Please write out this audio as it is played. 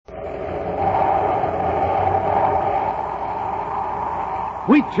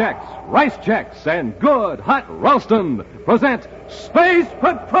Wheat Chex, Rice Chex, and Good Hot Roastin' present Space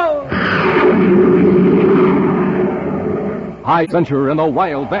Patrol! High adventure in the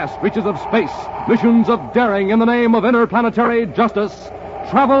wild, vast reaches of space. Missions of daring in the name of interplanetary justice.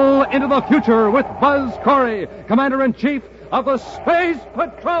 Travel into the future with Buzz Corey, Commander-in-Chief of the Space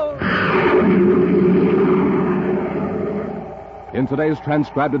Patrol! In today's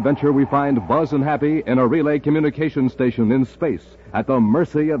transcribed adventure, we find Buzz and Happy in a relay communication station in space at the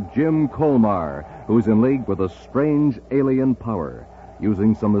mercy of Jim Colmar, who's in league with a strange alien power.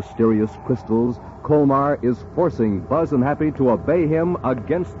 Using some mysterious crystals, Colmar is forcing Buzz and Happy to obey him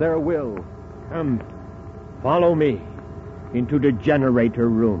against their will. Come, follow me into the generator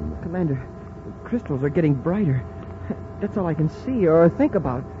room. Commander, the crystals are getting brighter. That's all I can see or think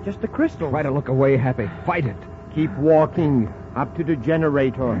about. Just the crystals. Try to look away, Happy. Fight it. Keep walking up to the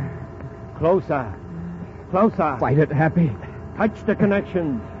generator. Closer. Closer. Fight it, Happy. Touch the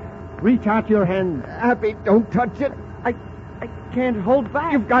connections. Reach out your hand. Happy, don't touch it. I can't hold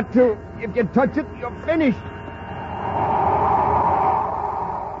back. You've got to. If you touch it, you're finished.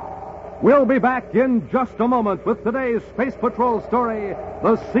 We'll be back in just a moment with today's Space Patrol story,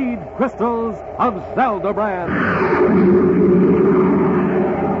 The Seed Crystals of Zeldabran.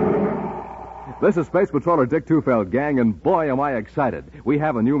 This is Space Patroller Dick Tufeld, gang, and boy, am I excited. We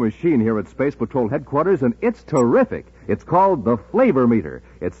have a new machine here at Space Patrol headquarters, and it's terrific. It's called the Flavor Meter.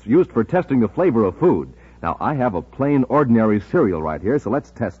 It's used for testing the flavor of food. Now, I have a plain, ordinary cereal right here, so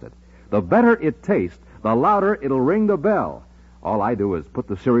let's test it. The better it tastes, the louder it'll ring the bell. All I do is put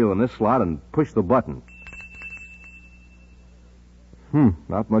the cereal in this slot and push the button.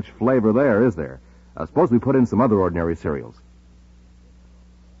 Not much flavor there, is there? Suppose we put in some other ordinary cereals.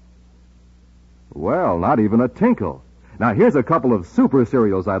 Well, not even a tinkle. Now, here's a couple of super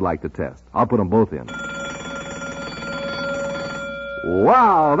cereals I'd like to test. I'll put them both in.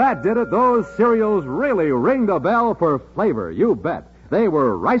 Wow, that did it. Those cereals really ring the bell for flavor, you bet. They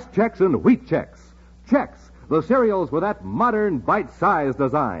were Rice Chex and Wheat Chex. Chex, the cereals with that modern bite-sized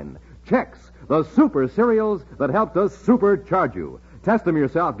design. Chex, the super cereals that helped us supercharge you. Test them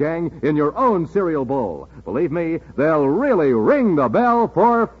yourself, gang, in your own cereal bowl. Believe me, they'll really ring the bell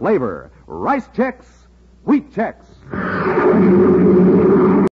for flavor. Rice Chex, Wheat Chex.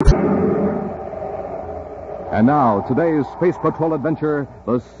 And now, today's Space Patrol adventure,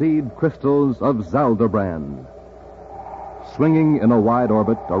 The Seed Crystals of Zeldabran. Swinging in a wide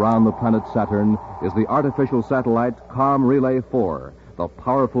orbit around the planet Saturn is the artificial satellite Com Relay 4, the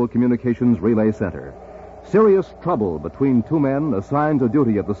powerful communications relay center. Serious trouble between two men assigned to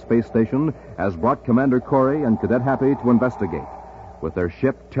duty at the space station has brought Commander Corey and Cadet Happy to investigate. With their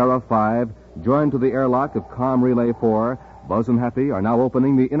ship Terra 5 joined to the airlock of Com Relay 4, Buzz and Happy are now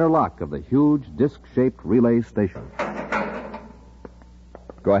opening the inner lock of the huge disc-shaped relay station.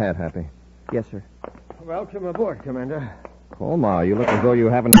 Go ahead, Happy. Yes, sir. Welcome aboard, Commander. Colmar, you look as though you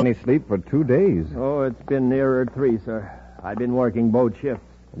haven't any sleep for 2 days. Oh, it's been nearer 3, sir. I've been working both shifts.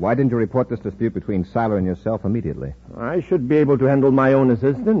 Why didn't you report this dispute between Siler and yourself immediately? I should be able to handle my own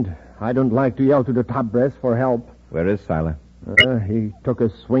assistant. I don't like to yell to the top brass for help. Where is Siler? He took a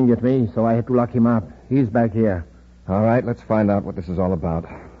swing at me, so I had to lock him up. He's back here. All right, let's find out what this is all about.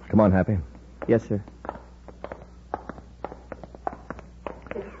 Come on, Happy. Yes, sir.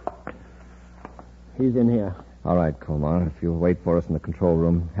 He's in here. All right, Colmar, if you'll wait for us in the control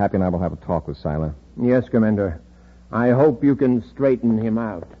room, Happy and I will have a talk with Siler. Yes, Commander. I hope you can straighten him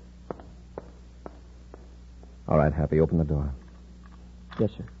out. All right, Happy, open the door.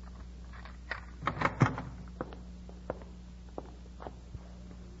 Yes, sir.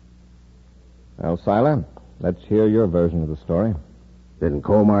 Well, Siler, let's hear your version of the story. Didn't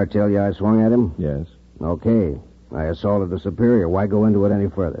Colmar tell you I swung at him? Yes. Okay. I assaulted the superior. Why go into it any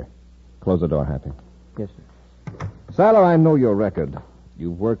further? Close the door, Happy. Yes, sir. Siler, I know your record.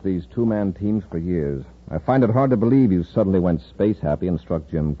 You've worked these two-man teams for years. I find it hard to believe you suddenly went space happy and struck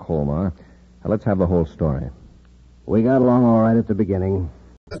Jim Colmar. Now, let's have the whole story. We got along all right at the beginning.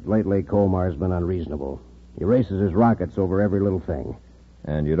 But lately, Colmar's been unreasonable. He races his rockets over every little thing.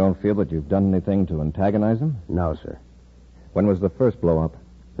 And you don't feel that you've done anything to antagonize him? No, sir. When was the first blow-up?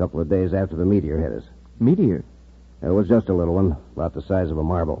 A couple of days after the meteor hit us. Meteor? It was just a little one, about the size of a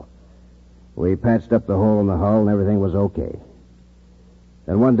marble. We patched up the hole in the hull, and everything was okay.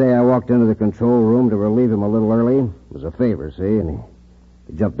 Then one day I walked into the control room to relieve him a little early. It was a favor, see, and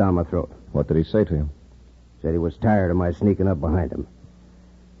he jumped down my throat. What did he say to you? Said he was tired of my sneaking up behind him.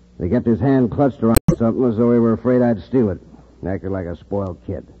 He kept his hand clutched around something as though he were afraid I'd steal it. Acted like a spoiled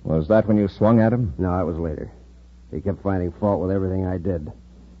kid. Was that when you swung at him? No, it was later. He kept finding fault with everything I did.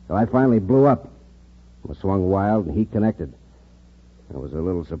 So I finally blew up. I swung wild, and he connected. I was a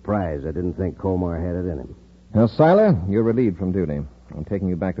little surprised. I didn't think Colmar had it in him. Now, Siler, you're relieved from duty. I'm taking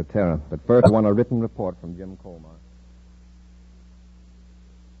you back to Terra. But first, I want a written report from Jim Colmar.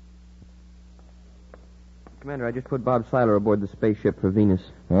 Commander, I just put Bob Siler aboard the spaceship for Venus.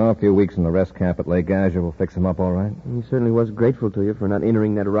 Oh, a few weeks in the rest camp at Lake Azure will fix him up all right. He certainly was grateful to you for not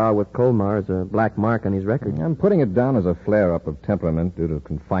entering that row with Colmar as a black mark on his record. I'm putting it down as a flare-up of temperament due to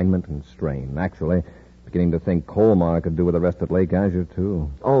confinement and strain. Actually, beginning to think Colmar could do with a rest at Lake Azure,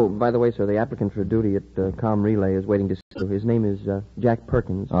 too. Oh, by the way, sir, the applicant for duty at Com Relay is waiting to see you. His name is Jack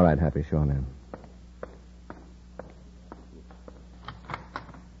Perkins. All right, Happy, show him in.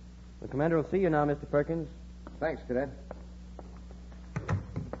 The commander will see you now, Mr. Perkins. Thanks, Cadet.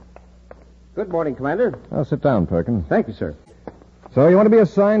 Good morning, Commander. Oh, sit down, Perkins. Thank you, sir. So you want to be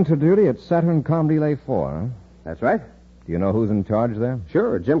assigned to duty at Saturn Com Relay 4, huh? That's right. Do you know who's in charge there?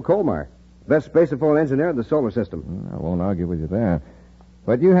 Sure, Jim Colmar. Best spacephone engineer in the solar system. I won't argue with you there.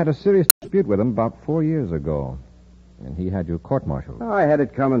 But you had a serious dispute with him about 4 years ago. And he had you court-martialed. Oh, I had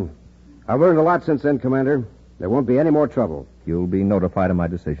it coming. I've learned a lot since then, Commander. There won't be any more trouble. You'll be notified of my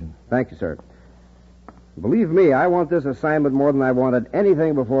decision. Thank you, sir. Believe me, I want this assignment more than I've wanted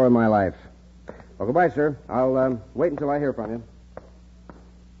anything before in my life. Well, goodbye, sir. I'll wait until I hear from you.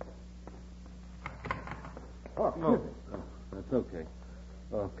 Oh, no. That's okay.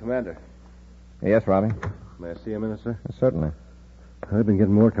 Oh, Commander, Yes, Robbie? may I see a minute, sir? Certainly. I've been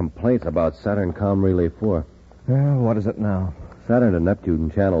getting more complaints about Saturn Com Relay 4. Well, what is it now? Saturn and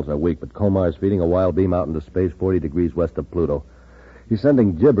Neptune channels are weak, but Colmar is feeding a wild beam out into space 40 degrees west of Pluto. He's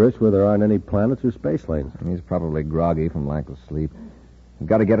sending gibberish where there aren't any planets or space lanes. He's probably groggy from lack of sleep. We've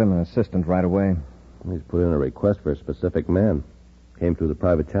got to get him an assistant right away. He's put in a request for a specific man. Came through the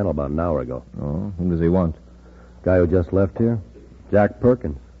private channel about an hour ago. Oh, whom does he want? Guy who just left here? Jack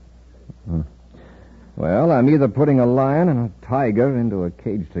Perkins. Well, I'm either putting a lion and a tiger into a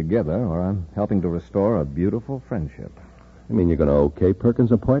cage together, or I'm helping to restore a beautiful friendship. You mean you're going to okay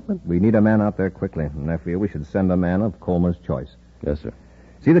Perkins' appointment? We need a man out there quickly, and I feel we should send a man of Colmar's choice. Yes, sir.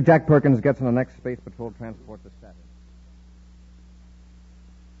 See that Jack Perkins gets on the next Space Patrol transport to Saturn.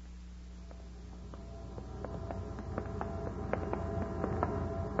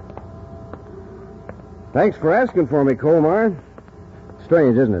 Thanks for asking for me, Colmar.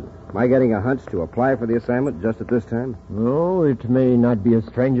 Strange, isn't it? Am I getting a hunch to apply for the assignment just at this time? Oh, it may not be as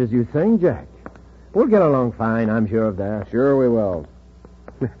strange as you think, Jack. We'll get along fine, I'm sure of that. Sure we will.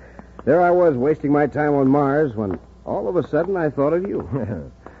 There I was wasting my time on Mars when all of a sudden I thought of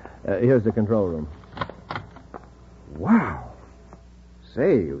you. Here's the control room. Wow.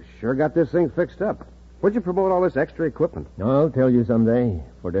 Say, you sure got this thing fixed up. Where'd you promote all this extra equipment? I'll tell you someday.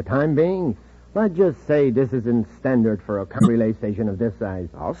 For the time being, let's just say this isn't standard for a relay station of this size.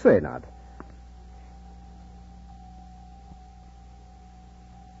 I'll say not.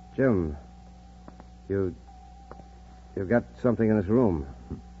 Jim, you've got something in this room.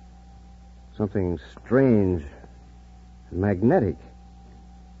 Something strange and magnetic.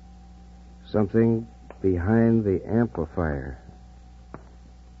 Something behind the amplifier.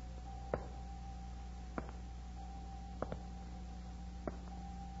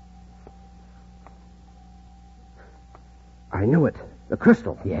 I knew it. The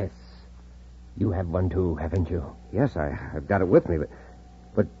crystal. Yes. You have one too, haven't you? Yes, I've got it with me,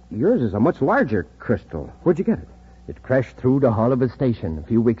 but yours is a much larger crystal. Where'd you get it? It crashed through the hull of a station a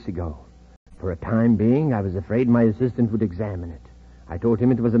few weeks ago. For a time being, I was afraid my assistant would examine it. I told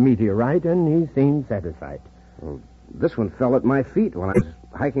him it was a meteorite, and he seemed satisfied. Well, this one fell at my feet when I was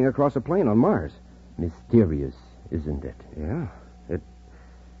hiking across a plain on Mars. Mysterious, isn't it? Yeah.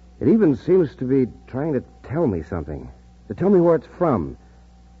 It even seems to be trying to tell me something. To tell me where it's from.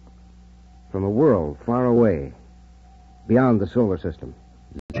 From a world far away. Beyond the solar system.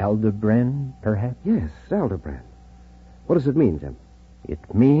 Zeldabran, perhaps? Yes, Zeldabran. What does it mean, Jim? It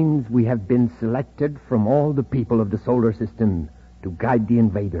means we have been selected from all the people of the solar system to guide the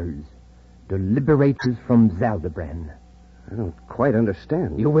invaders, the liberators from Zeldabran. I don't quite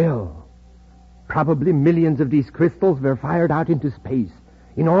understand. You will. Probably millions of these crystals were fired out into space,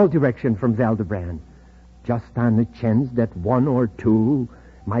 in all directions from Zeldabran, just on the chance that one or two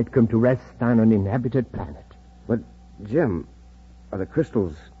might come to rest on an inhabited planet. But, Jim, are the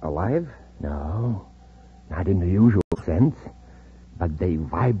crystals alive? No, not in the usual sense, but they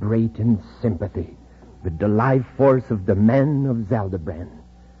vibrate in sympathy with the life force of the men of Zeldabran.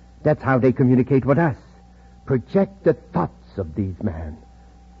 That's how they communicate with us, project the thoughts of these men.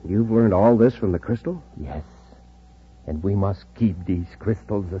 You've learned all this from the crystal? Yes, and we must keep these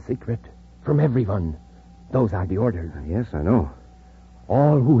crystals a secret from everyone. Those are the orders. Yes, I know.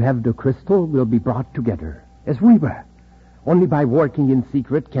 All who have the crystal will be brought together, as we were. Only by working in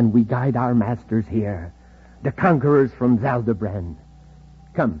secret can we guide our masters here, the conquerors from Zeldabran.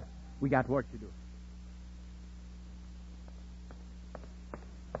 Come, we got work to do.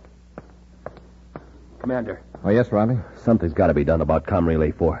 Commander. Oh, yes, Robbie? Something's got to be done about Com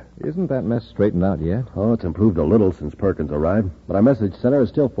Relay 4. Isn't that mess straightened out yet? Oh, it's improved a little since Perkins arrived, but our message center is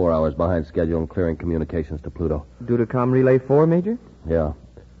still 4 hours behind schedule in clearing communications to Pluto. Due to Com Relay 4, Major? Yeah.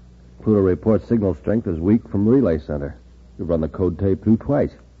 Pluto reports signal strength is weak from relay center. We've run the code tape through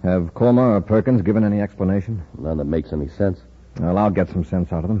twice. Have Colmar or Perkins given any explanation? None that makes any sense. Well, I'll get some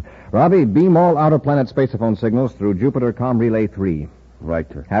sense out of them. Robbie, beam all outer planet spaceophone signals through Jupiter Com Relay 3. Right,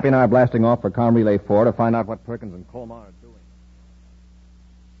 sir. Happy and I are blasting off for Com Relay 4 to find out what Perkins and Colmar are doing.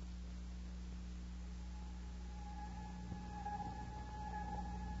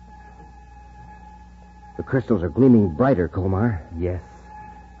 The crystals are gleaming brighter, Colmar. Yes.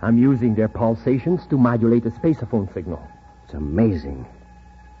 I'm using their pulsations to modulate a spaceophone signal. It's amazing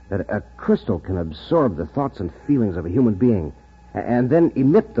that a crystal can absorb the thoughts and feelings of a human being and then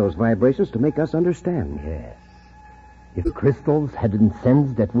emit those vibrations to make us understand. Yes. If the crystals hadn't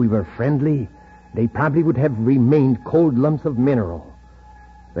sensed that we were friendly, they probably would have remained cold lumps of mineral.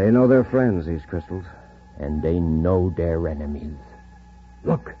 They know their friends, these crystals. And they know their enemies.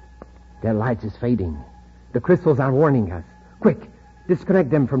 Look, their light is fading. The crystals are warning us. Quick,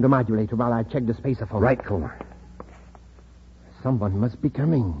 disconnect them from the modulator while I check the spaceophone. Right, Colmar. Someone must be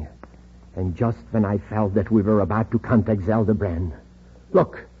coming. And just when I felt that we were about to contact Zeldabran.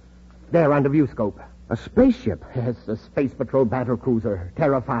 Look, there on the viewscope. A spaceship. Yes, a Space Patrol battle cruiser,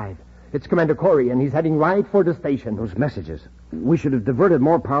 Terra 5. It's Commander Corey, and he's heading right for the station. Those messages. We should have diverted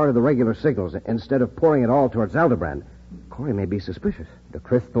more power to the regular signals instead of pouring it all towards Zeldabran. Corey may be suspicious. The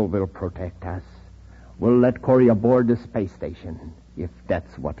crystal will protect us. We'll let Corey aboard the space station, if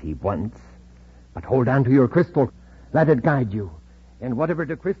that's what he wants. But hold on to your crystal. Let it guide you. And whatever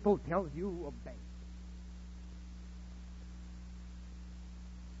the crystal tells you, obey.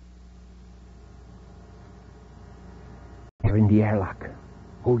 You're in the airlock.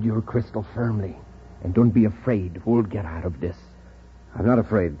 Hold your crystal firmly. And don't be afraid. We'll get out of this. I'm not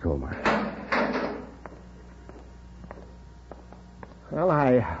afraid, Colmar. Well,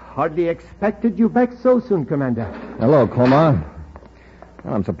 I hardly expected you back so soon, Commander. Hello, Colmar.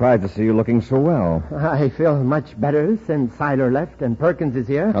 Well, I'm surprised to see you looking so well. I feel much better since Seiler left and Perkins is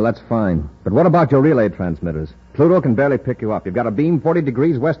here. Well, that's fine. But what about your relay transmitters? Pluto can barely pick you up. You've got a beam 40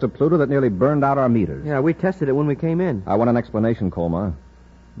 degrees west of Pluto that nearly burned out our meters. Yeah, we tested it when we came in. I want an explanation, Colmar.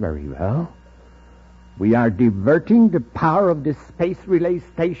 Very well. We are diverting the power of this space relay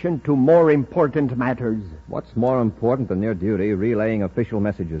station to more important matters. What's more important than your duty, relaying official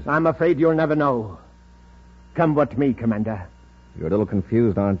messages? I'm afraid you'll never know. Come with me, Commander. You're a little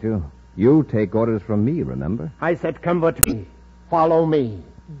confused, aren't you? You take orders from me, remember? I said come with me. Follow me.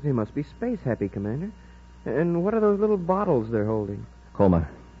 They must be space happy, Commander. And what are those little bottles they're holding? Colmar,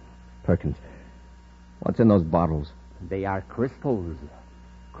 Perkins, what's in those bottles? They are crystals.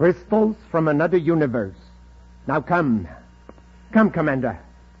 Crystals from another universe. Now come. Come, Commander.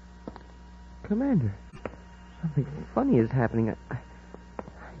 Commander, something funny is happening. I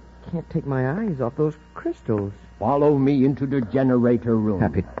can't take my eyes off those crystals. Follow me into the generator room.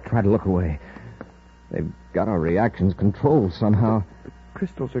 Happy, try to look away. They've got our reactions controlled somehow. The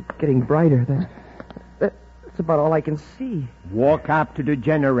crystals are getting brighter. That's about all I can see. Walk up to the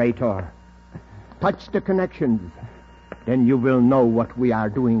generator. Touch the connections. Then you will know what we are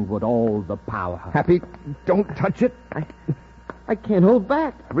doing with all the power. Happy, don't touch it. I can't hold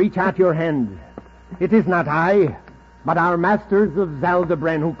back. Reach out your hand. It is not I, but our masters of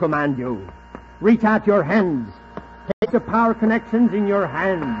Zeldabran who command you. Reach out your hands. Take the power connections in your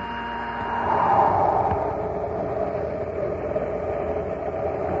hands.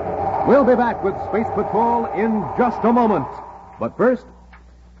 We'll be back with Space Patrol in just a moment. But first,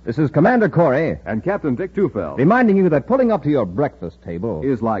 This is Commander Corey, and Captain Dick Tufeld, reminding you that pulling up to your breakfast table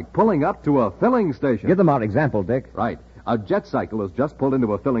is like pulling up to a filling station. Give them our example, Dick. Right. A jet cycle has just pulled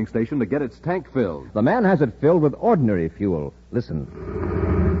into a filling station to get its tank filled. The man has it filled with ordinary fuel. Listen.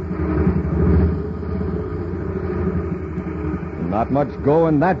 Not much go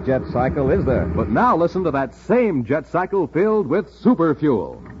in that jet cycle, is there? But now listen to that same jet cycle filled with super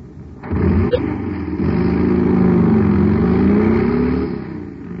fuel.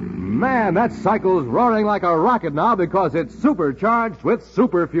 Man, that cycle's roaring like a rocket now because it's supercharged with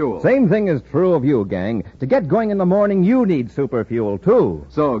super fuel. Same thing is true of you, gang. To get going in the morning, you need super fuel, too.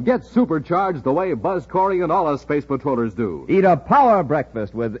 So get supercharged the way Buzz Corey and all us space patrollers do. Eat a power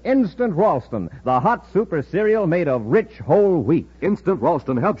breakfast with Instant Ralston, the hot super cereal made of rich whole wheat. Instant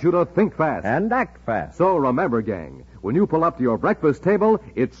Ralston helps you to think fast. And act fast. So remember, gang, When you pull up to your breakfast table,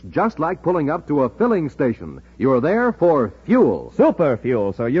 it's just like pulling up to a filling station. You're there for fuel. Super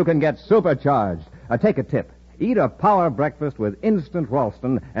fuel, so you can get supercharged. Take a tip. Eat a power breakfast with instant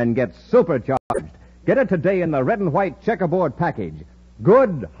Ralston and get supercharged. Get it today in the red and white checkerboard package.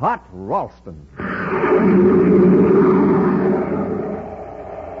 Good, hot Ralston.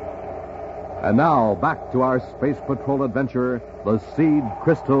 And now, back to our Space Patrol adventure, the seed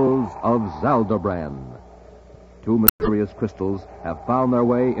crystals of Zeldabran. Two mysterious crystals have found their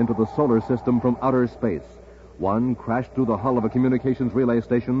way into the solar system from outer space. One crashed through the hull of a communications relay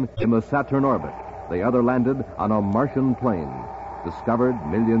station in the Saturn orbit. The other landed on a Martian plane. Discovered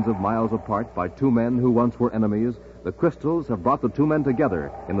millions of miles apart by two men who once were enemies, the crystals have brought the two men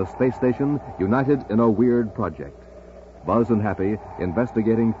together in the space station, united in a weird project. Buzz and Happy,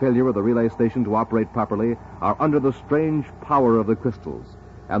 investigating failure of the relay station to operate properly, are under the strange power of the crystals.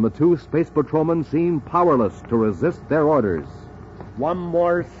 And the two space patrolmen seem powerless to resist their orders. One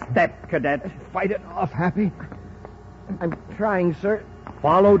more step, Cadet. Fight it off, Happy. I'm trying, sir.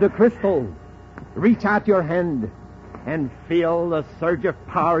 Follow the crystal. Reach out your hand and feel the surge of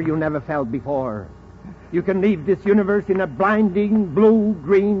power you never felt before. You can leave this universe in a blinding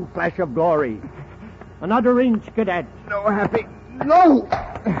blue-green flash of glory. Another inch, Cadet. No, Happy. No!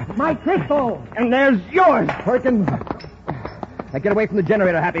 My crystal! And there's yours! Perkins. Get away from the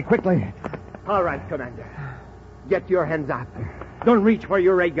generator, Happy, quickly. All right, Commander. Get your hands up. Don't reach for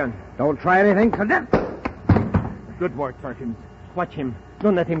your ray gun. Don't try anything, Cadet. Good work, Perkins. Watch him.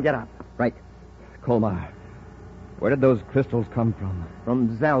 Don't let him get up. Right. Colmar, where did those crystals come from?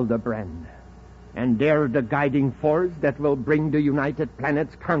 From Zeldabran. And they're the guiding force that will bring the United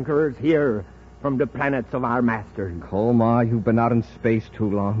Planets conquerors here from the planets of our masters. Colmar, you've been out in space too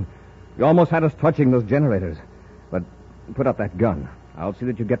long. You almost had us touching those generators. But put up that gun. I'll see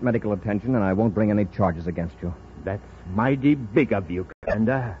that you get medical attention, and I won't bring any charges against you. That's mighty big of you,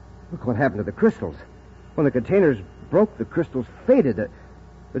 Commander. Look what happened to the crystals. When the containers broke, the crystals faded.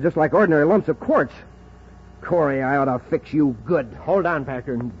 They're just like ordinary lumps of quartz. Corey, I ought to fix you good. Hold on,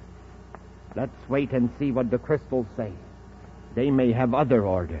 Perkins. Let's wait and see what the crystals say. They may have other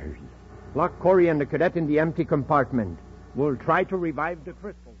orders. Lock Corey and the cadet in the empty compartment. We'll try to revive the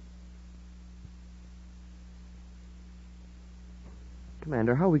crystals.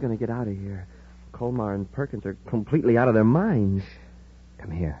 Commander, how are we going to get out of here? Colmar and Perkins are completely out of their minds.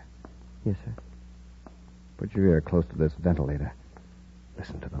 Come here. Yes, sir. Put your ear close to this ventilator.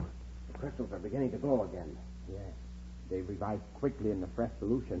 Listen to them. The crystals are beginning to glow again. Yeah. They revive quickly in the fresh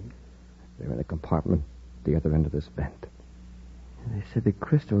solution. They're in a compartment at the other end of this vent. They said the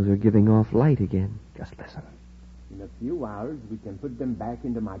crystals are giving off light again. Just listen. In a few hours, we can put them back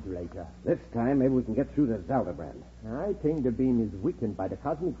in the modulator. This time, maybe we can get through to Zeldabran. I think the beam is weakened by the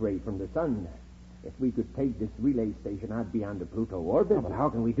cosmic ray from the sun. If we could take this relay station out beyond the Pluto orbit... Oh, but how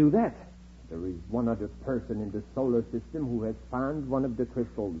can we do that? There is one other person in the solar system who has found one of the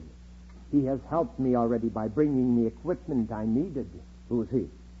crystals. He has helped me already by bringing me equipment I needed. Who is he?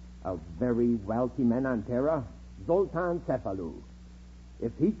 A very wealthy man on Terra, Zoltan Cefalu.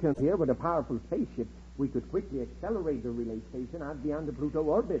 If he comes here with a powerful spaceship, we could quickly accelerate the relay station out beyond the Pluto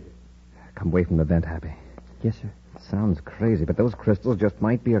orbit. Come away from the vent, Happy. Yes, sir. It sounds crazy, but those crystals just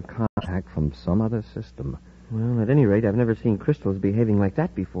might be a contact from some other system. Well, at any rate, I've never seen crystals behaving like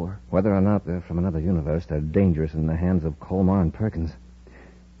that before. Whether or not they're from another universe, they're dangerous in the hands of Colmar and Perkins.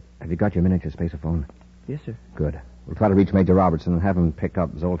 Have you got your miniature spaceophone? Yes, sir. Good. We'll try to reach Major Robertson and have him pick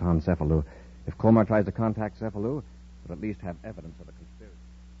up Zoltan Cefalu. If Colmar tries to contact Cefalu, we'll at least have evidence of a conspiracy.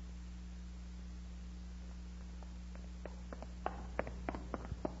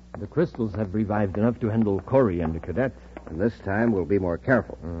 The crystals have revived enough to handle Corey and the cadets. And this time, we'll be more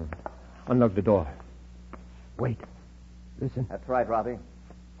careful. Unlock the door. Wait. Listen. That's right, Robbie.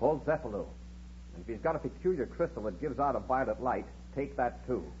 Hold Cefalu. And if he's got a peculiar crystal that gives out a violet light, take that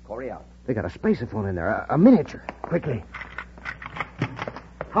too. Corey out. They got a spaceophone in there, a miniature. Quickly.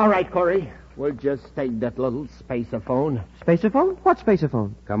 All right, Corey. We'll just take that little spaceophone. Spaceophone? What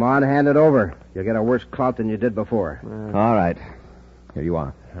spaceophone? Come on, hand it over. You'll get a worse clout than you did before. All right. Here you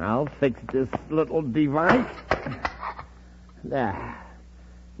are. I'll fix this little device. There.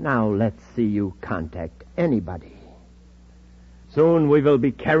 Now let's see you contact anybody. Soon we will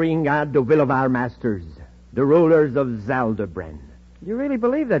be carrying out the will of our masters, the rulers of Zeldabran. You really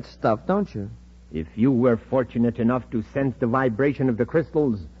believe that stuff, don't you? If you were fortunate enough to sense the vibration of the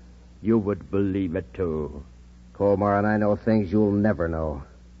crystals, you would believe it too. Colmar and I know things you'll never know.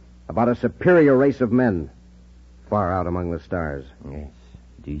 About a superior race of men, far out among the stars. Yes,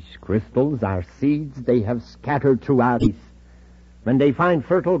 these crystals are seeds they have scattered throughout space. When they find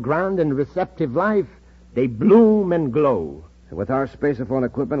fertile ground and receptive life, They bloom and glow. With our spaceophone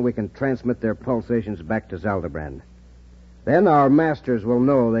equipment, we can transmit their pulsations back to Zeldabran. Then our masters will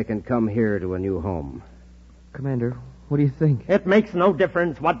know they can come here to a new home. Commander, what do you think? It makes no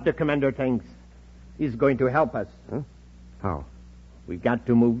difference what the commander thinks. He's going to help us. Huh? How? We've got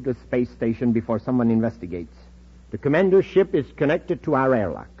to move the space station before someone investigates. The commander's ship is connected to our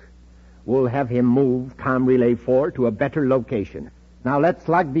airlock. We'll have him move Com Relay 4 to a better location. Now let's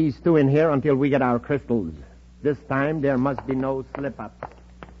lock these two in here until we get our crystals. This time there must be no slip-up.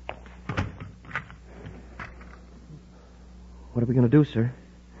 What are we going to do, sir?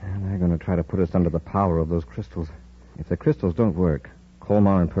 They're going to try to put us under the power of those crystals. If the crystals don't work,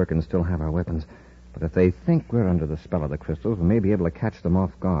 Colmar and Perkins still have our weapons. But if they think we're under the spell of the crystals, we may be able to catch them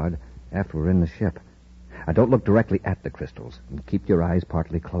off guard after we're in the ship. Don't look directly at the crystals. And keep your eyes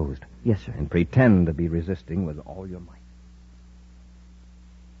partly closed. Yes, sir. And pretend to be resisting with all your might.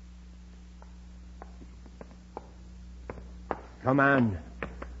 Come on.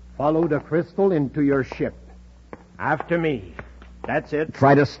 Follow the crystal into your ship. After me. That's it.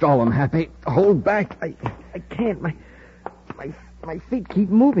 Try to stall them, Happy. Hold back. I can't. My feet keep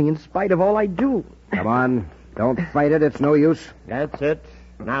moving in spite of all I do. Come on. Don't fight it. It's no use. That's it.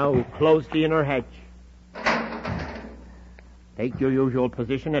 Now close the inner hatch. Take your usual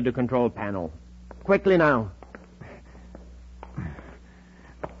position at the control panel. Quickly now.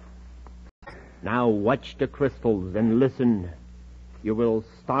 Now watch the crystals and listen. You will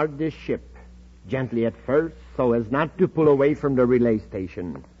start this ship gently at first so as not to pull away from the relay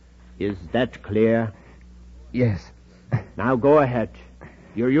station. Is that clear? Yes. Now go ahead.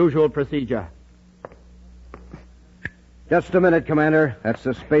 Your usual procedure. Just a minute, Commander. That's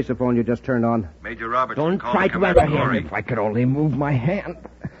the spaceophone you just turned on. Major Robertson, Don't call try to Commander apprehend Corey. him. If I could only move my hand.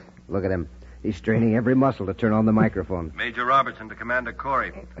 Look at him. He's straining every muscle to turn on the microphone. Major Robertson to Commander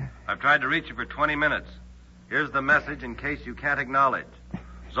Corey. I've tried to reach you for 20 minutes. Here's the message in case you can't acknowledge.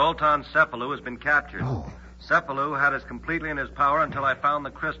 Zoltan Cephalou has been captured. Cephalou had us completely in his power until I found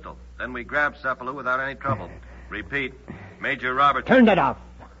the crystal. Then we grabbed Cephalou without any trouble. Repeat, Major Robertson. Turn that off.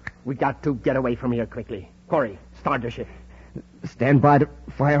 We got to get away from here quickly. Corey, start the ship. Stand by to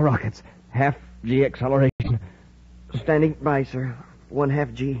fire rockets. Half G acceleration. Standing by, sir.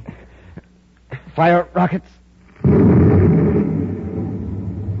 1/2 G. Fire rockets.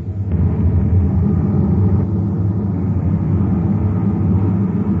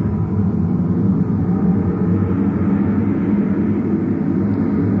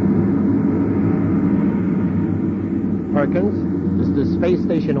 Perkins, is the space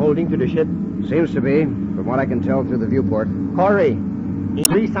station holding to the ship? Seems to be, from what I can tell through the viewport. Corey,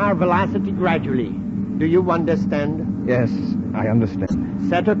 increase our velocity gradually. Do you understand? Yes, I understand.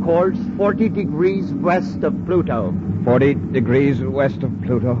 Set a course 40 degrees west of Pluto. 40 degrees west of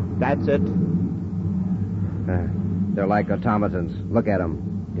Pluto. That's it. They're like automatons. Look at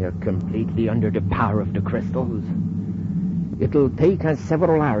them. They're completely under the power of the crystals. It'll take us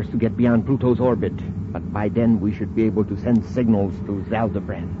several hours to get beyond Pluto's orbit, but by then we should be able to send signals to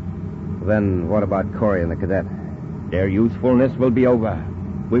Zeldabran. Then what about Corey and the cadet? Their usefulness will be over.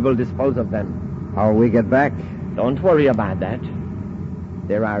 We will dispose of them. How will we get back? Don't worry about that.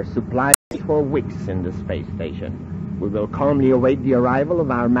 There are supplies for weeks in the space station. We will calmly await the arrival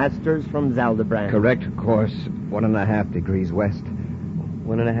of our masters from Zeldabran. Correct course, 1.5 degrees west.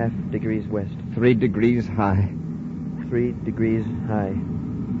 1.5 degrees west. 3 degrees high. 3 degrees high.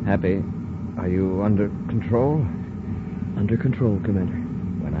 Happy, are you under control? Under control, Commander.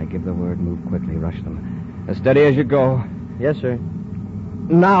 When I give the word, move quickly, rush them. As steady as you go. Yes, sir.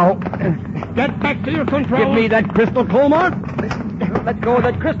 Now! Get back to your control. Give me that crystal, Colmar! Let go of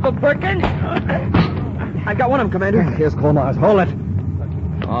that crystal, Perkins! I've got one of them, Commander. Here's Colmar's. Hold it.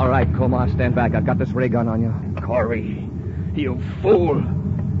 All right, Colmar, stand back. I've got this ray gun on you. Corey, you fool.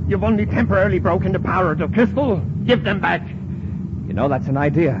 You've only temporarily broken the power of the crystal. Give them back. You know, that's an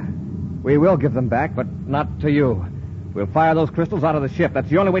idea. We will give them back, but not to you. We'll fire those crystals out of the ship. That's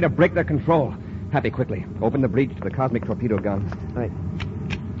the only way to break their control. Happy, quickly. Open the breech to the cosmic torpedo gun. Right.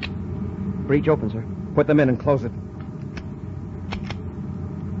 Breech open, sir. Put them in and close it.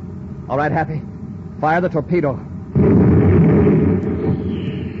 All right, Happy. Fire the torpedo.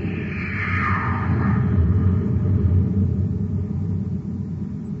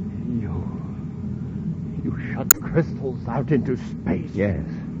 You shot the crystals out into space. Yes.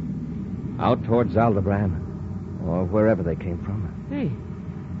 Out towards Zeldabran. Or wherever they came from.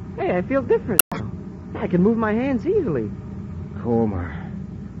 Hey, I feel different. I can move my hands easily. Colmar.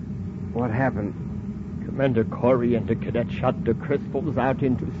 What happened? Commander Corey and the cadet shot the crystals out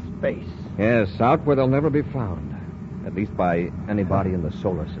into space. Yes, out where they'll never be found. At least by anybody in the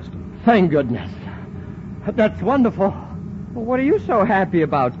solar system. Thank goodness. That's wonderful. Well, what are you so happy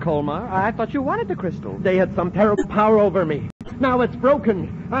about, Colmar? I thought you wanted the crystals. They had some terrible power over me. Now it's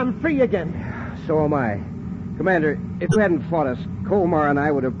broken. I'm free again. So am I. Commander, if you hadn't fought us, Colmar and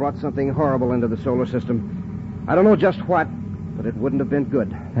I would have brought something horrible into the solar system. I don't know just what, but it wouldn't have been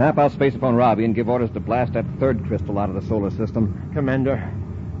good. Hap, I'll space upon Robbie and give orders to blast that third crystal out of the solar system. Commander,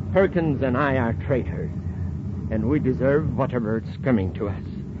 Perkins and I are traitors, and we deserve whatever's coming to us.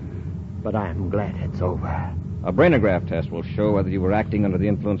 But I'm glad it's over. A brainograph test will show whether you were acting under the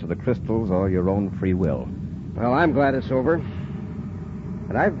influence of the crystals or your own free will. Well, I'm glad it's over.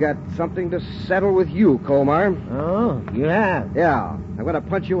 And I've got something to settle with you, Colmar. Oh, you have? Yeah. I'm going to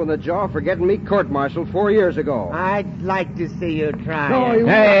punch you in the jaw for getting me court-martialed 4 years ago. I'd like to see you try. No, you...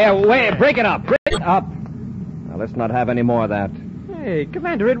 Hey, wait, break it up. Break it up. Now, let's not have any more of that. Hey,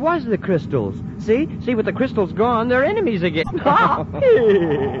 Commander, it was the crystals. See? See, with the crystals gone, they're enemies again.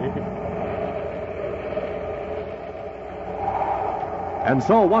 And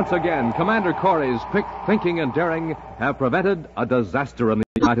so, once again, Commander Corey's quick thinking and daring have prevented a disaster on the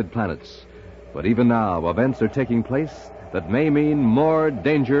United Planets. But even now, events are taking place that may mean more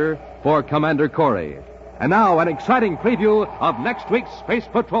danger for Commander Corey. And now, an exciting preview of next week's Space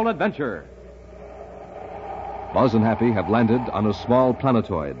Patrol adventure. Buzz and Happy have landed on a small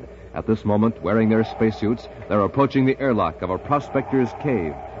planetoid. At this moment, wearing their spacesuits, they're approaching the airlock of a prospector's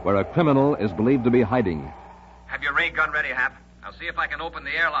cave, where a criminal is believed to be hiding. Have your ray gun ready, Hap. I'll see if I can open the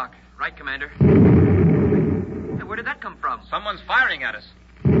airlock. Right, Commander. Hey, where did that come from? Someone's firing at us.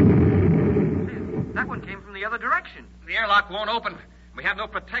 That one came from the other direction. The airlock won't open. We have no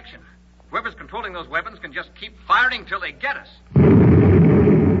protection. Whoever's controlling those weapons can just keep firing till they get us.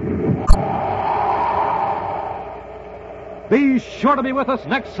 Be sure to be with us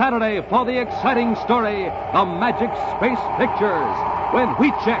next Saturday for the exciting story, The Magic Space Pictures, when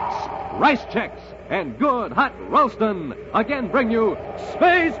Wheat Chex, Rice Chex, and Good Hot Ralston again bring you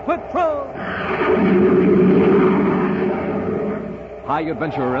Space Patrol. High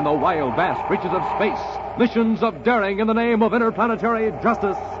adventure in the wild, vast reaches of space. Missions of daring in the name of interplanetary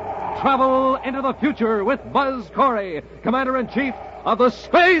justice. Travel into the future with Buzz Corey, Commander-in-Chief of the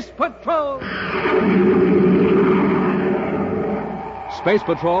Space Patrol. Space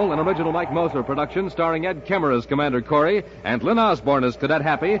Patrol, an original Mike Moser production starring Ed Kemmer as Commander Corey and Lynn Osborne as Cadet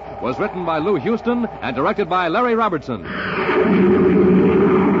Happy, was written by Lou Houston and directed by Larry Robertson.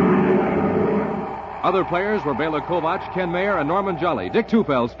 Other players were Bela Kovac, Ken Mayer, and Norman Jolly. Dick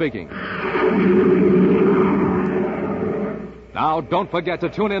Tufeld speaking. Now, don't forget to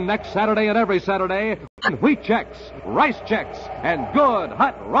tune in next Saturday and every Saturday when Wheat Chex, Rice Chex, and Good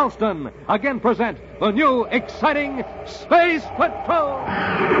Hot Ralston again present the new, exciting Space Patrol.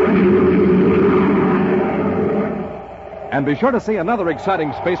 And be sure to see another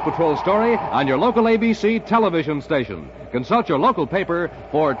exciting Space Patrol story on your local ABC television station. Consult your local paper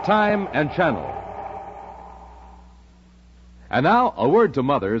for time and channel. And now, a word to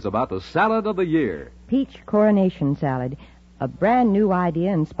mothers about the salad of the year. Peach coronation salad. A brand new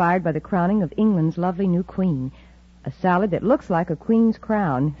idea inspired by the crowning of England's lovely new queen. A salad that looks like a queen's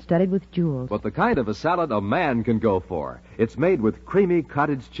crown, studded with jewels. But the kind of a salad a man can go for. It's made with creamy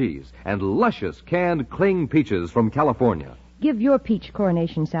cottage cheese and luscious canned cling peaches from California. Give your peach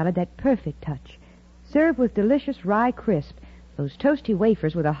coronation salad that perfect touch. Serve with delicious rye crisp, those toasty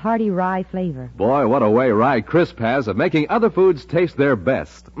wafers with a hearty rye flavor. Boy, what a way Rye Crisp has of making other foods taste their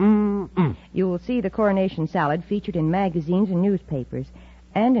best. You will see the coronation salad featured in magazines and newspapers,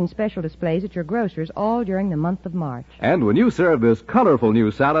 and in special displays at your grocer's all during the month of March. And when you serve this colorful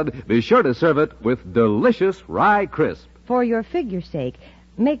new salad, be sure to serve it with delicious Rye Crisp. For your figure's sake,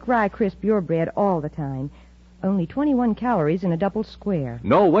 make Rye Crisp your bread all the time. Only 21 calories in a double square.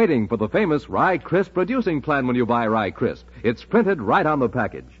 No waiting for the famous Rye Crisp reducing plan when you buy Rye Crisp. It's printed right on the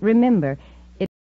package. Remember,